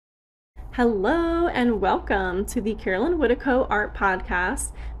Hello and welcome to the Carolyn Whittico Art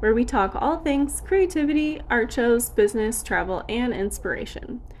Podcast, where we talk all things creativity, art shows, business, travel, and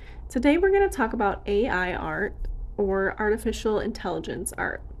inspiration. Today we're going to talk about AI art, or artificial intelligence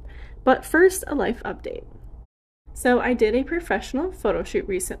art. But first, a life update. So I did a professional photo shoot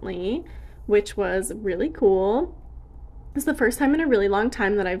recently, which was really cool. It's the first time in a really long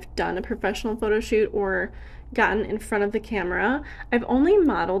time that I've done a professional photo shoot or gotten in front of the camera. I've only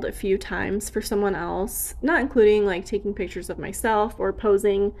modeled a few times for someone else, not including like taking pictures of myself or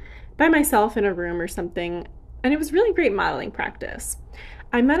posing by myself in a room or something, and it was really great modeling practice.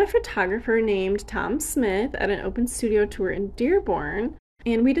 I met a photographer named Tom Smith at an open studio tour in Dearborn,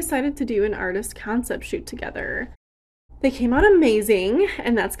 and we decided to do an artist concept shoot together. They came out amazing,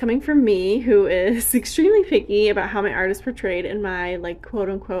 and that's coming from me, who is extremely picky about how my art is portrayed in my like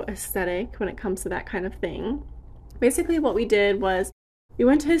quote-unquote aesthetic when it comes to that kind of thing. Basically what we did was we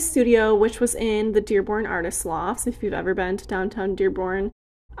went to his studio, which was in the Dearborn Artist Lofts. If you've ever been to downtown Dearborn,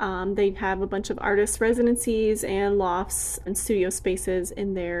 they have a bunch of artist residencies and lofts and studio spaces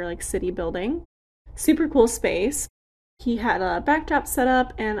in their like city building. Super cool space. He had a backdrop set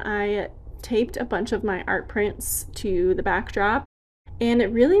up, and I taped a bunch of my art prints to the backdrop, and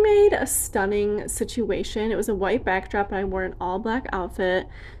it really made a stunning situation. It was a white backdrop and I wore an all black outfit,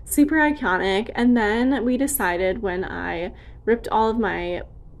 super iconic. And then we decided, when I ripped all of my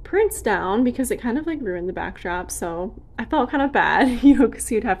prints down, because it kind of like ruined the backdrop, so I felt kind of bad,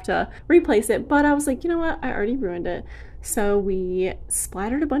 because you'd have to replace it, but I was like, you know what, I already ruined it. So we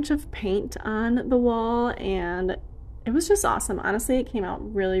splattered a bunch of paint on the wall, and it was just awesome. Honestly, it came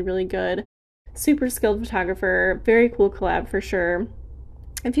out really, really good. Super skilled photographer, very cool collab for sure.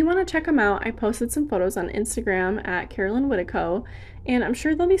 If you want to check them out, I posted some photos on Instagram at Carolyn Whittico, and I'm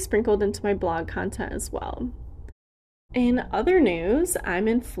sure they'll be sprinkled into my blog content as well. In other news, I'm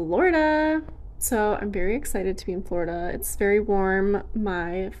in Florida. So I'm very excited to be in Florida. It's very warm.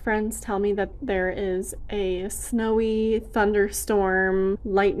 My friends tell me that there is a snowy thunderstorm,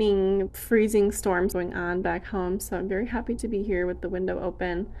 lightning, freezing storm going on back home. So I'm very happy to be here with the window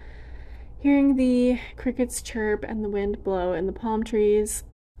open, hearing the crickets chirp and the wind blow in the palm trees.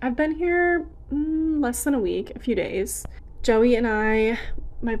 I've been here less than a week, a few days. Joey and I,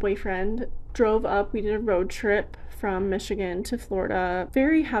 my boyfriend, drove up. We did a road trip from Michigan to Florida.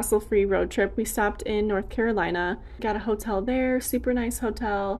 Very hassle-free road trip. We stopped in North Carolina, got a hotel there, super nice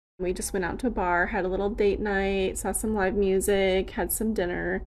hotel. We just went out to a bar, had a little date night, saw some live music, had some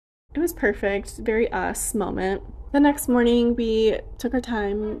dinner. It was perfect, very us moment. The next morning, we took our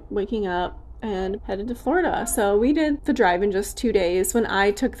time waking up and headed to Florida. So we did the drive in just 2 days. When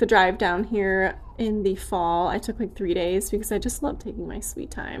I took the drive down here in the fall, I took like 3 days because I just love taking my sweet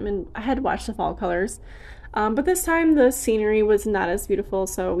time, and I had to watch the fall colors. But this time the scenery was not as beautiful,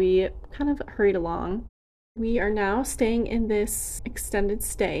 so we kind of hurried along. We are now staying in this extended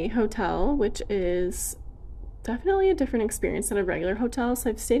stay hotel, which is definitely a different experience than a regular hotel. So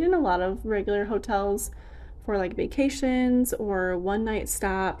I've stayed in a lot of regular hotels for like vacations or one-night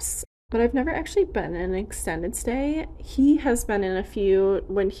stops, but I've never actually been in an extended stay. He has been in a few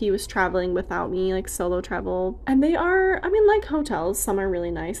when he was traveling without me, like solo travel. And they are, like hotels, some are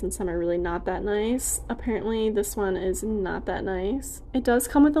really nice and some are really not that nice. Apparently this one is not that nice. It does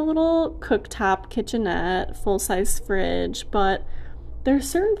come with a little cooktop kitchenette, full-size fridge, but there's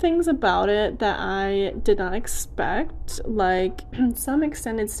certain things about it that I did not expect. Like some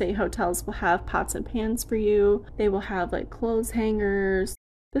extended stay hotels will have pots and pans for you. They will have like clothes hangers.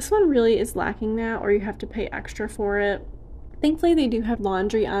 This one really is lacking that, or you have to pay extra for it. Thankfully, they do have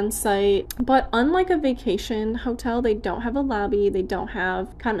laundry on site, but unlike a vacation hotel, they don't have a lobby. They don't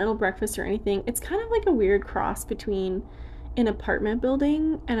have continental breakfast or anything. It's kind of like a weird cross between an apartment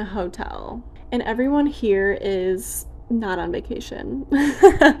building and a hotel. And everyone here is not on vacation.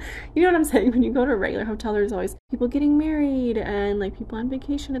 You know what I'm saying? When you go to a regular hotel, there's always people getting married and like people on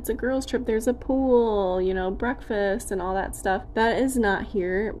vacation. It's a girls' trip. There's a pool, breakfast and all that stuff. That is not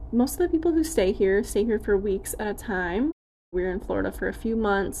here. Most of the people who stay here for weeks at a time. We're in Florida for a few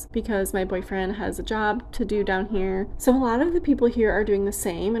months because my boyfriend has a job to do down here. So a lot of the people here are doing the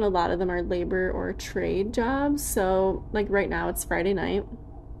same, and a lot of them are labor or trade jobs. So like right now it's Friday night.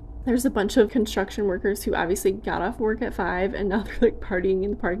 There's a bunch of construction workers who obviously got off work at 5 and now they're like partying in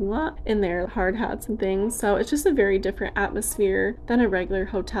the parking lot in their hard hats and things. So it's just a very different atmosphere than a regular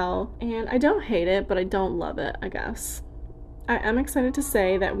hotel. And I don't hate it, but I don't love it, I guess. I am excited to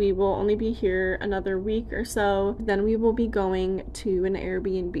say that we will only be here another week or so. Then we will be going to an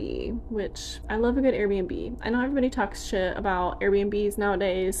Airbnb, which I love a good Airbnb. I know everybody talks shit about Airbnbs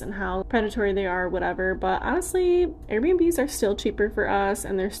nowadays and how predatory they are, whatever, but honestly, Airbnbs are still cheaper for us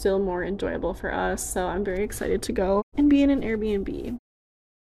and they're still more enjoyable for us. So I'm very excited to go and be in an Airbnb.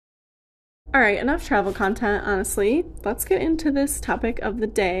 All right, enough travel content, honestly. Let's get into this topic of the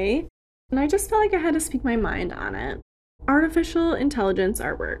day. And I just felt like I had to speak my mind on it. Artificial intelligence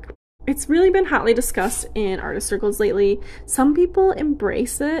artwork. It's really been hotly discussed in artist circles lately. Some people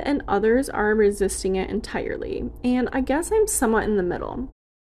embrace it and others are resisting it entirely. And I guess I'm somewhat in the middle.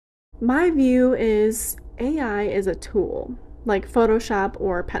 My view is AI is a tool, like Photoshop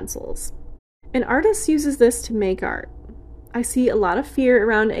or pencils. An artist uses this to make art. I see a lot of fear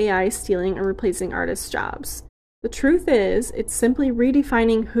around AI stealing or replacing artists' jobs. The truth is, it's simply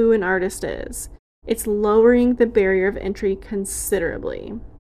redefining who an artist is. It's lowering the barrier of entry considerably.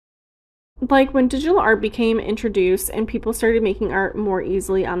 Like when digital art became introduced and people started making art more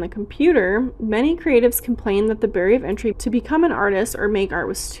easily on the computer, many creatives complained that the barrier of entry to become an artist or make art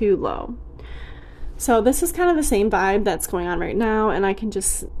was too low. So this is kind of the same vibe that's going on right now, and I can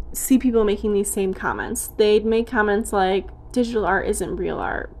just see people making these same comments. They'd make comments like, digital art isn't real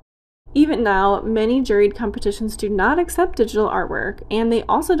art. Even now, many juried competitions do not accept digital artwork, and they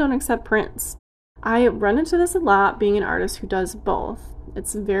also don't accept prints. I run into this a lot being an artist who does both.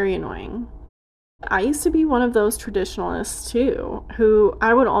 It's very annoying. I used to be one of those traditionalists too, who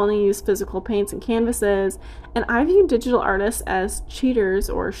I would only use physical paints and canvases, and I view digital artists as cheaters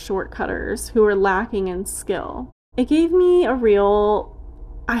or shortcutters who are lacking in skill. It gave me a real,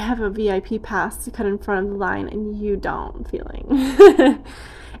 I have a VIP pass to cut in front of the line and you don't feeling.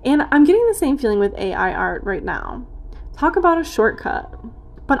 And I'm getting the same feeling with AI art right now. Talk about a shortcut.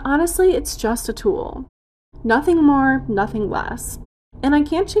 But honestly, it's just a tool. Nothing more, nothing less. And I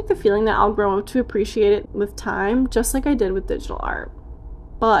can't shake the feeling that I'll grow up to appreciate it with time, just like I did with digital art.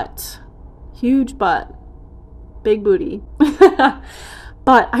 But, huge but, big booty.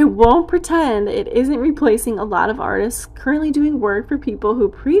 But I won't pretend it isn't replacing a lot of artists currently doing work for people who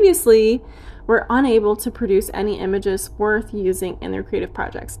previously were unable to produce any images worth using in their creative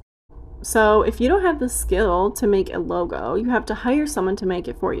projects. So if you don't have the skill to make a logo, you have to hire someone to make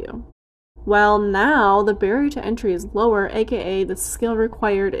it for you. Well, now the barrier to entry is lower, aka the skill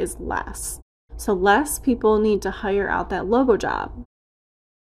required is less. So less people need to hire out that logo job.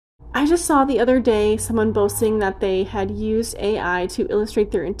 I just saw the other day someone boasting that they had used AI to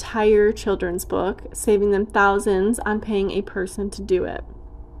illustrate their entire children's book, saving them thousands on paying a person to do it.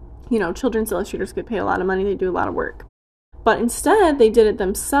 You know, children's illustrators get paid a lot of money, they do a lot of work. But instead, they did it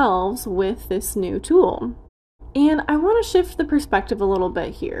themselves with this new tool. And I want to shift the perspective a little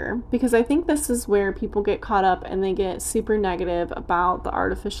bit here, because I think this is where people get caught up and they get super negative about the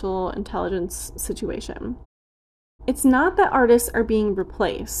artificial intelligence situation. It's not that artists are being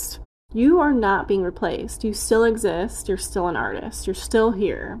replaced. You are not being replaced. You still exist. You're still an artist. You're still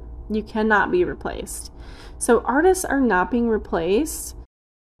here. You cannot be replaced. So artists are not being replaced.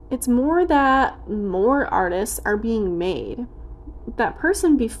 It's more that more artists are being made. That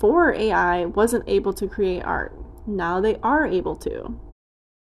person before AI wasn't able to create art. Now they are able to.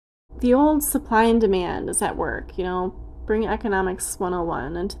 The old supply and demand is at work, bring economics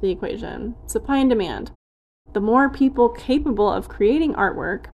 101 into the equation. Supply and demand. The more people capable of creating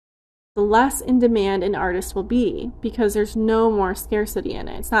artwork, the less in demand an artist will be, because there's no more scarcity in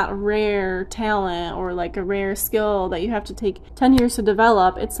it. It's not a rare talent or like a rare skill that you have to take 10 years to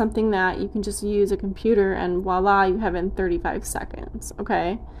develop. It's something that you can just use a computer and voila, you have it in 35 seconds,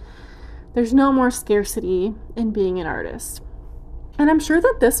 okay? There's no more scarcity in being an artist. And I'm sure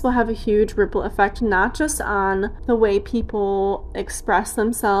that this will have a huge ripple effect, not just on the way people express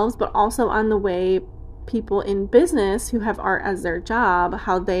themselves, but also on the way people in business who have art as their job,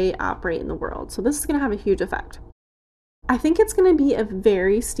 how they operate in the world. So this is going to have a huge effect. I think it's going to be a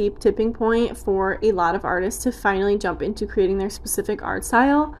very steep tipping point for a lot of artists to finally jump into creating their specific art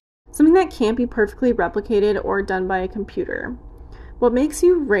style, something that can't be perfectly replicated or done by a computer. What makes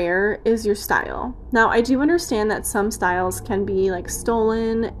you rare is your style. Now, I do understand that some styles can be like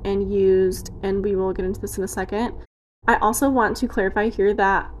stolen and used, and we will get into this in a second. I also want to clarify here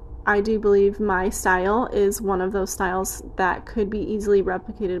that I do believe my style is one of those styles that could be easily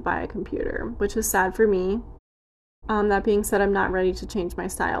replicated by a computer, which is sad for me. That being said, I'm not ready to change my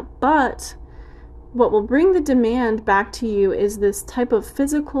style. But what will bring the demand back to you is this type of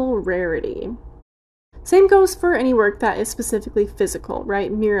physical rarity. Same goes for any work that is specifically physical,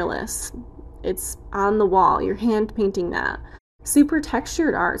 right? Muralist. It's on the wall. You're hand painting that. super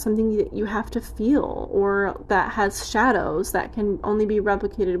textured art, something that you have to feel, or that has shadows that can only be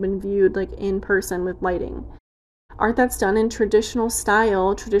replicated when viewed like in person with lighting. Art that's done in traditional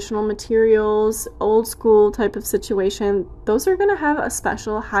style, traditional materials, old school type of situation, those are going to have a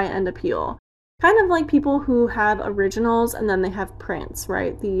special high-end appeal. Kind of like people who have originals and then they have prints,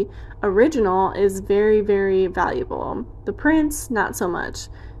 right? The original is very, very valuable. The prints, not so much.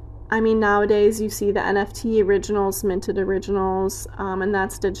 I mean, nowadays you see the NFT originals, minted originals, and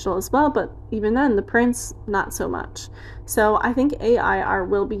that's digital as well, but even then, the prints, not so much. So I think AI art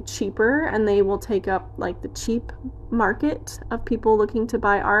will be cheaper, and they will take up like the cheap market of people looking to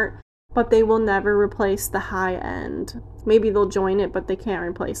buy art, but they will never replace the high end. Maybe they'll join it, but they can't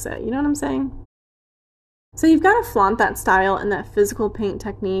replace it. You know what I'm saying? So you've got to flaunt that style and that physical paint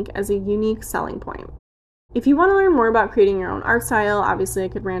technique as a unique selling point. If you want to learn more about creating your own art style, obviously I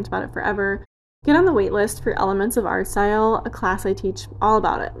could rant about it forever, get on the waitlist for Elements of Art Style, a class I teach all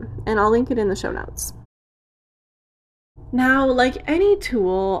about it, and I'll link it in the show notes. Now, like any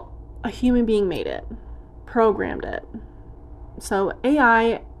tool, a human being made it, programmed it. So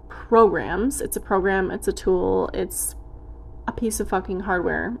AI programs, it's a program, it's a tool, it's a piece of fucking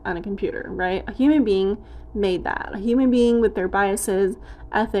hardware on a computer, right? A human being made that, a human being with their biases,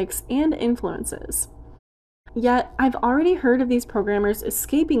 ethics, and influences. Yet, I've already heard of these programmers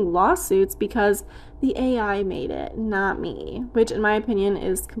escaping lawsuits because the AI made it, not me, which in my opinion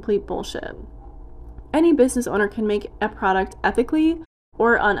is complete bullshit. Any business owner can make a product ethically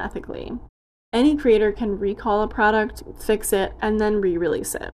or unethically. Any creator can recall a product, fix it, and then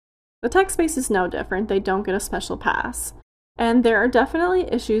re-release it. The tech space is no different. They don't get a special pass. And there are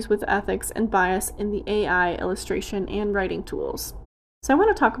definitely issues with ethics and bias in the AI illustration and writing tools. So I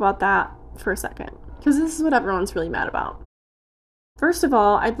want to talk about that for a second, because this is what everyone's really mad about. First of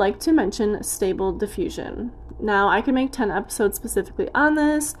all, I'd like to mention Stable Diffusion. Now, I could make 10 episodes specifically on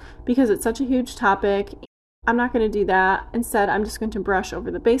this because it's such a huge topic. I'm not going to do that. Instead, I'm just going to brush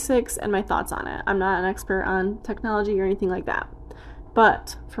over the basics and my thoughts on it. I'm not an expert on technology or anything like that.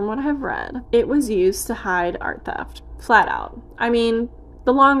 But from what I have read, it was used to hide art theft, flat out. I mean,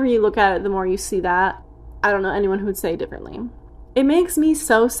 the longer you look at it, the more you see that. I don't know anyone who would say differently. It makes me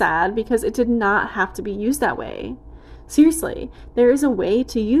so sad because it did not have to be used that way. Seriously, there is a way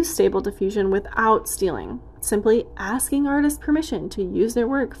to use Stable Diffusion without stealing. Simply asking artists permission to use their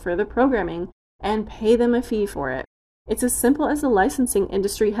work for the programming and pay them a fee for it. It's as simple as the licensing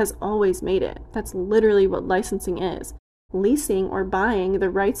industry has always made it. That's literally what licensing is. Leasing or buying the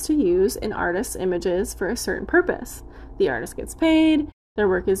rights to use an artist's images for a certain purpose. The artist gets paid, their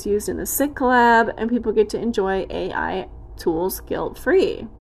work is used in the SICK Collab, and people get to enjoy AI tools guilt-free.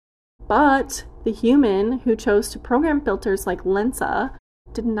 But the human who chose to program filters like Lensa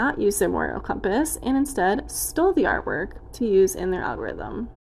did not use their moral compass and instead stole the artwork to use in their algorithm.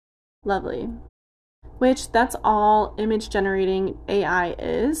 Lovely. Which, that's all image generating AI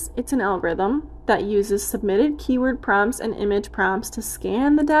is. It's an algorithm that uses submitted keyword prompts and image prompts to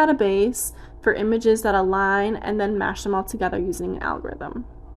scan the database for images that align and then mash them all together using an algorithm.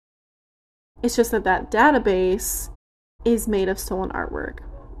 It's just that that database is made of stolen artwork.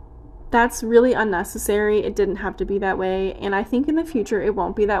 That's really unnecessary. It didn't have to be that way, and I think in the future it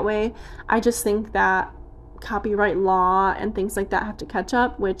won't be that way. I just think that copyright law and things like that have to catch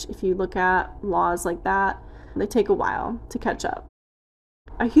up, which if you look at laws like that, they take a while to catch up.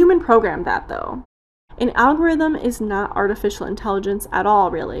 A human programmed that, though. An algorithm is not artificial intelligence at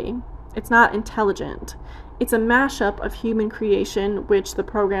all, really. It's not intelligent. It's a mashup of human creation, which the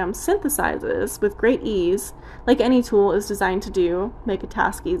program synthesizes with great ease, like any tool is designed to do, make a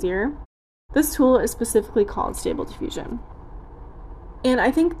task easier. This tool is specifically called Stable Diffusion. And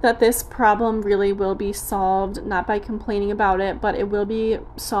I think that this problem really will be solved, not by complaining about it, but it will be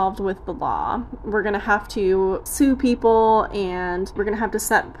solved with the law. We're going to have to sue people, and we're going to have to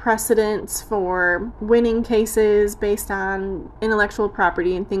set precedents for winning cases based on intellectual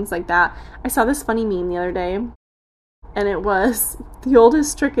property and things like that. I saw this funny meme the other day, and it was the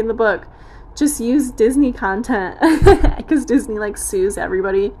oldest trick in the book. Just use Disney content, because Disney sues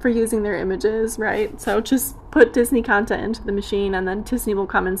everybody for using their images, right? So just put Disney content into the machine, and then Disney will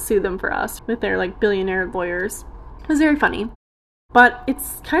come and sue them for us with their billionaire lawyers. It was very funny, but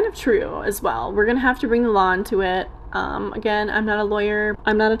it's kind of true as well. We're gonna have to bring the law into it. Again, I'm not a lawyer,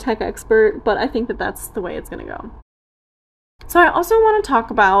 I'm not a tech expert, but I think that that's the way it's gonna go. So I also want to talk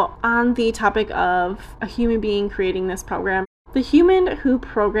about, on the topic of a human being creating this program, the human who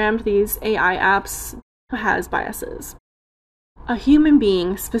programmed these AI apps has biases. A human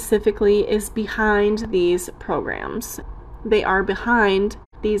being specifically is behind these programs. They are behind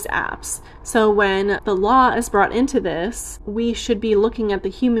these apps. So when the law is brought into this, we should be looking at the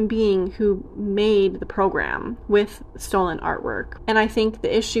human being who made the program with stolen artwork. And I think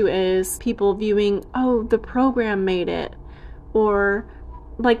the issue is people viewing, oh, the program made it, or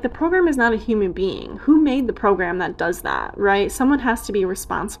like the program is not a human being. Who made the program that does that, right? Someone has to be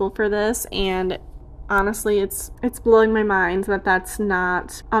responsible for this, and honestly, it's blowing my mind that that's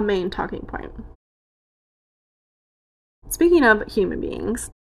not a main talking point. Speaking of human beings,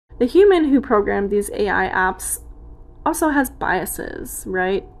 the human who programmed these AI apps also has biases,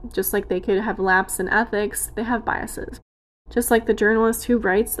 right? Just like they could have lapse in ethics, they have biases. Just like the journalist who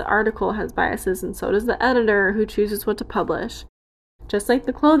writes the article has biases, and so does the editor who chooses what to publish. Just like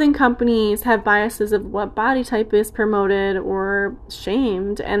the clothing companies have biases of what body type is promoted or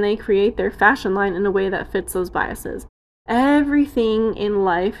shamed, and they create their fashion line in a way that fits those biases. Everything in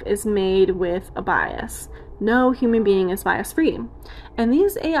life is made with a bias. No human being is bias-free. And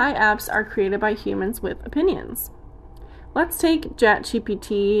these AI apps are created by humans with opinions. Let's take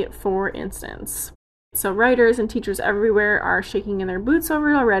ChatGPT, for instance. So writers and teachers everywhere are shaking in their boots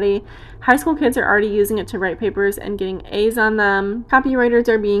over it already. High school kids are already using it to write papers and getting A's on them. Copywriters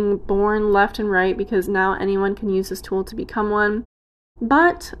are being born left and right because now anyone can use this tool to become one.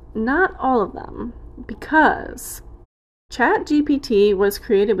 But not all of them, because ChatGPT was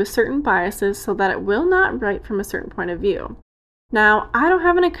created with certain biases so that it will not write from a certain point of view. Now, I don't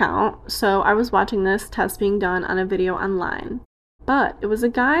have an account, so I was watching this test being done on a video online. But it was a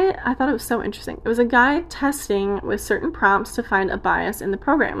guy, I thought it was so interesting. It was a guy testing with certain prompts to find a bias in the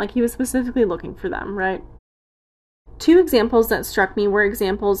program. Like he was specifically looking for them, right? Two examples that struck me were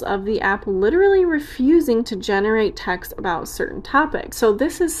examples of the app literally refusing to generate text about certain topics. So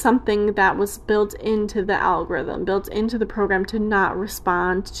this is something that was built into the algorithm, built into the program to not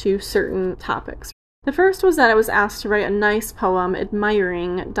respond to certain topics. The first was that it was asked to write a nice poem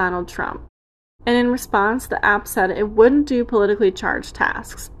admiring Donald Trump. And in response, the app said it wouldn't do politically charged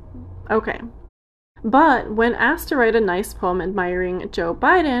tasks. Okay. But when asked to write a nice poem admiring Joe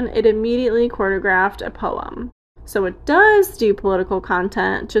Biden, it immediately choreographed a poem. So it does do political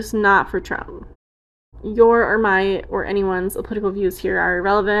content, just not for Trump. Your or my or anyone's political views here are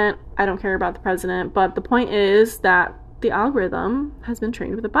irrelevant. I don't care about the president, but the point is that the algorithm has been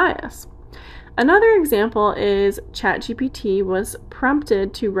trained with a bias. Another example is ChatGPT was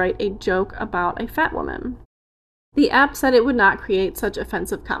prompted to write a joke about a fat woman. The app said it would not create such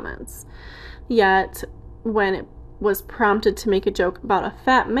offensive comments. Yet, when it was prompted to make a joke about a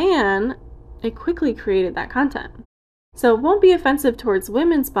fat man, it quickly created that content. So it won't be offensive towards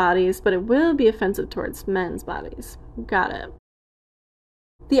women's bodies, but it will be offensive towards men's bodies. Got it.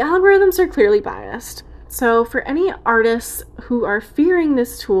 The algorithms are clearly biased. So for any artists who are fearing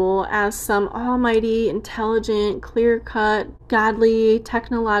this tool as some almighty, intelligent, clear-cut, godly,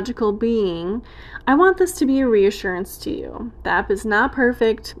 technological being, I want this to be a reassurance to you. The app is not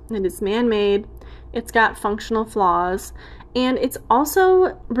perfect, it is man-made, it's got functional flaws, and it's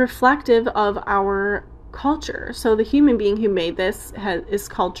also reflective of our culture. So the human being who made this is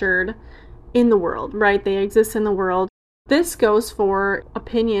cultured in the world, right? They exist in the world. This goes for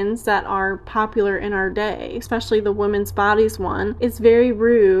opinions that are popular in our day, especially the women's bodies one. It's very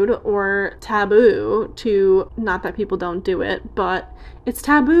rude or taboo to, not that people don't do it, but it's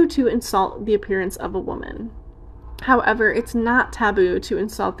taboo to insult the appearance of a woman. However, it's not taboo to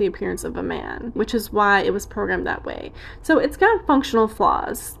insult the appearance of a man, which is why it was programmed that way. So it's got functional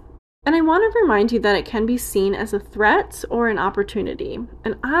flaws. And I want to remind you that it can be seen as a threat or an opportunity.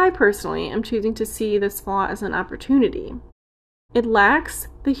 And I personally am choosing to see this flaw as an opportunity. It lacks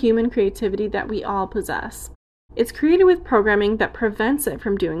the human creativity that we all possess. It's created with programming that prevents it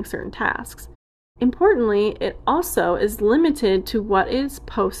from doing certain tasks. Importantly, it also is limited to what is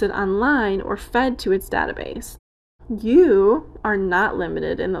posted online or fed to its database. You are not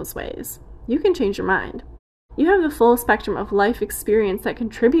limited in those ways. You can change your mind. You have the full spectrum of life experience that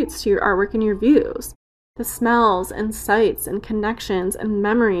contributes to your artwork and your views. The smells and sights and connections and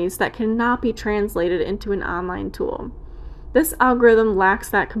memories that cannot be translated into an online tool. This algorithm lacks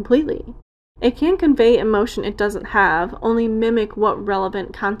that completely. It can't convey emotion it doesn't have, only mimic what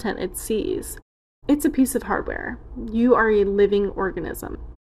relevant content it sees. It's a piece of hardware. You are a living organism.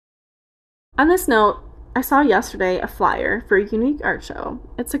 On this note, I saw yesterday a flyer for a unique art show.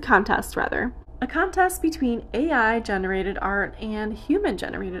 It's a contest, rather. A contest between AI-generated art and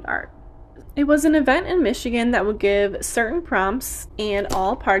human-generated art. It was an event in Michigan that would give certain prompts, and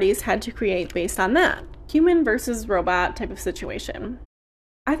all parties had to create based on that. Human versus robot type of situation.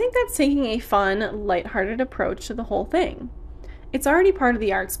 I think that's taking a fun, lighthearted approach to the whole thing. It's already part of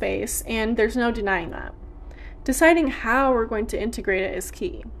the art space, and there's no denying that. Deciding how we're going to integrate it is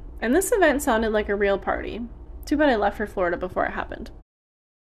key. And this event sounded like a real party. Too bad I left for Florida before it happened.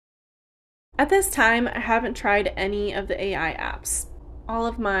 At this time, I haven't tried any of the AI apps. All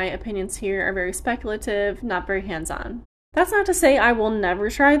of my opinions here are very speculative, not very hands-on. That's not to say I will never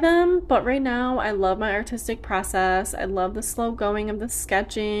try them, but right now I love my artistic process. I love the slow going of the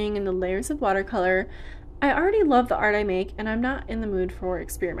sketching and the layers of watercolor. I already love the art I make, and I'm not in the mood for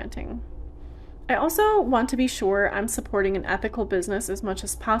experimenting. I also want to be sure I'm supporting an ethical business as much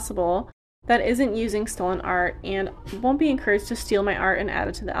as possible that isn't using stolen art and won't be encouraged to steal my art and add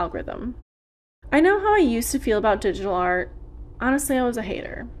it to the algorithm. I know how I used to feel about digital art. Honestly, I was a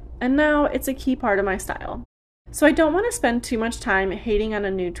hater, and now it's a key part of my style. So I don't want to spend too much time hating on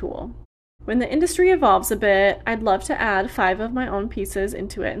a new tool. When the industry evolves a bit, I'd love to add 5 of my own pieces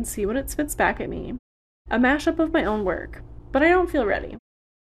into it and see what it spits back at me. A mashup of my own work, but I don't feel ready.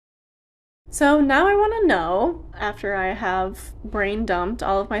 So now I want to know, after I have brain dumped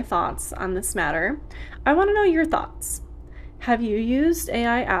all of my thoughts on this matter, I want to know your thoughts. Have you used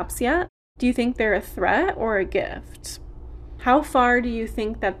AI apps yet? Do you think they're a threat or a gift? How far do you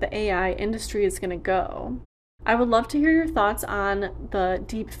think that the AI industry is going to go? I would love to hear your thoughts on the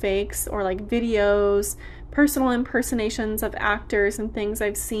deep fakes or like videos, personal impersonations of actors and things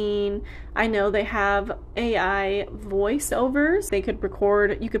I've seen. I know they have AI voiceovers. They could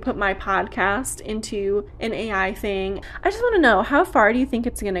record, you could put my podcast into an AI thing. I just want to know, how far do you think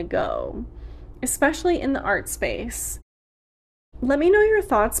it's going to go, especially in the art space? Let me know your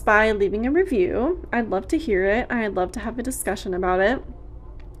thoughts by leaving a review. I'd love to hear it. I'd love to have a discussion about it.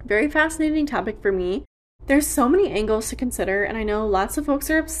 Very fascinating topic for me. There's so many angles to consider, and I know lots of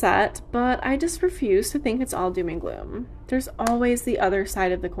folks are upset, but I just refuse to think it's all doom and gloom. There's always the other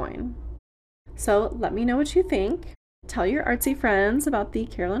side of the coin. So let me know what you think. Tell your artsy friends about the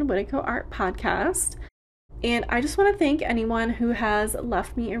Carolyn Whittico Art Podcast. And I just want to thank anyone who has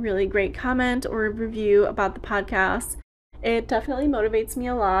left me a really great comment or a review about the podcast. It definitely motivates me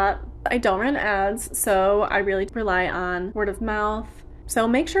a lot. I don't run ads, so I really rely on word of mouth. So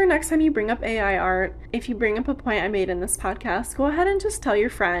make sure next time you bring up AI art, if you bring up a point I made in this podcast, go ahead and just tell your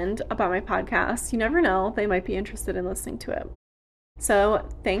friend about my podcast. You never know, they might be interested in listening to it. So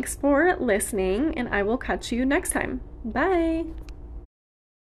thanks for listening, and I will catch you next time. Bye!